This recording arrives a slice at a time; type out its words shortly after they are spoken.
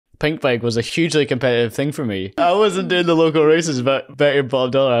Pink bike was a hugely competitive thing for me. I wasn't doing the local races, but bet your bottom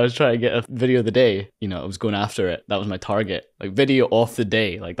dollar I was trying to get a video of the day. You know, I was going after it. That was my target. Like, video of the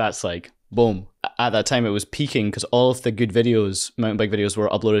day. Like, that's like, boom. At that time, it was peaking because all of the good videos, mountain bike videos, were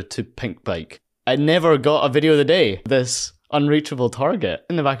uploaded to Pink Bike. I never got a video of the day. This unreachable target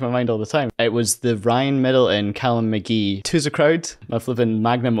in the back of my mind all the time. It was the Ryan Middleton, Callum McGee, Two's a Crowd, my flipping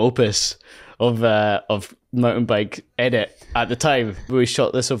magnum opus of mountain bike edit at the time. We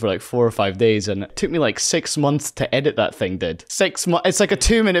shot this over like 4 or 5 days and it took me like 6 months to edit that thing, did. 6 months, it's like a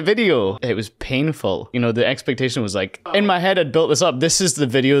 2-minute video. It was painful. You know, the expectation was like, in my head I'd built this up, this is the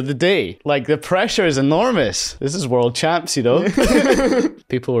video of the day. Like the pressure is enormous. This is world champs, you know?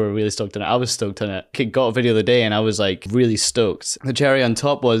 People were really stoked on it. I was stoked on it. It got a video of the day and I was like really stoked. The cherry on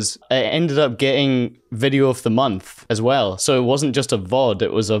top was, it ended up getting video of the month as well. So it wasn't just a VOD,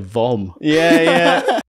 it was a VOM. Yeah.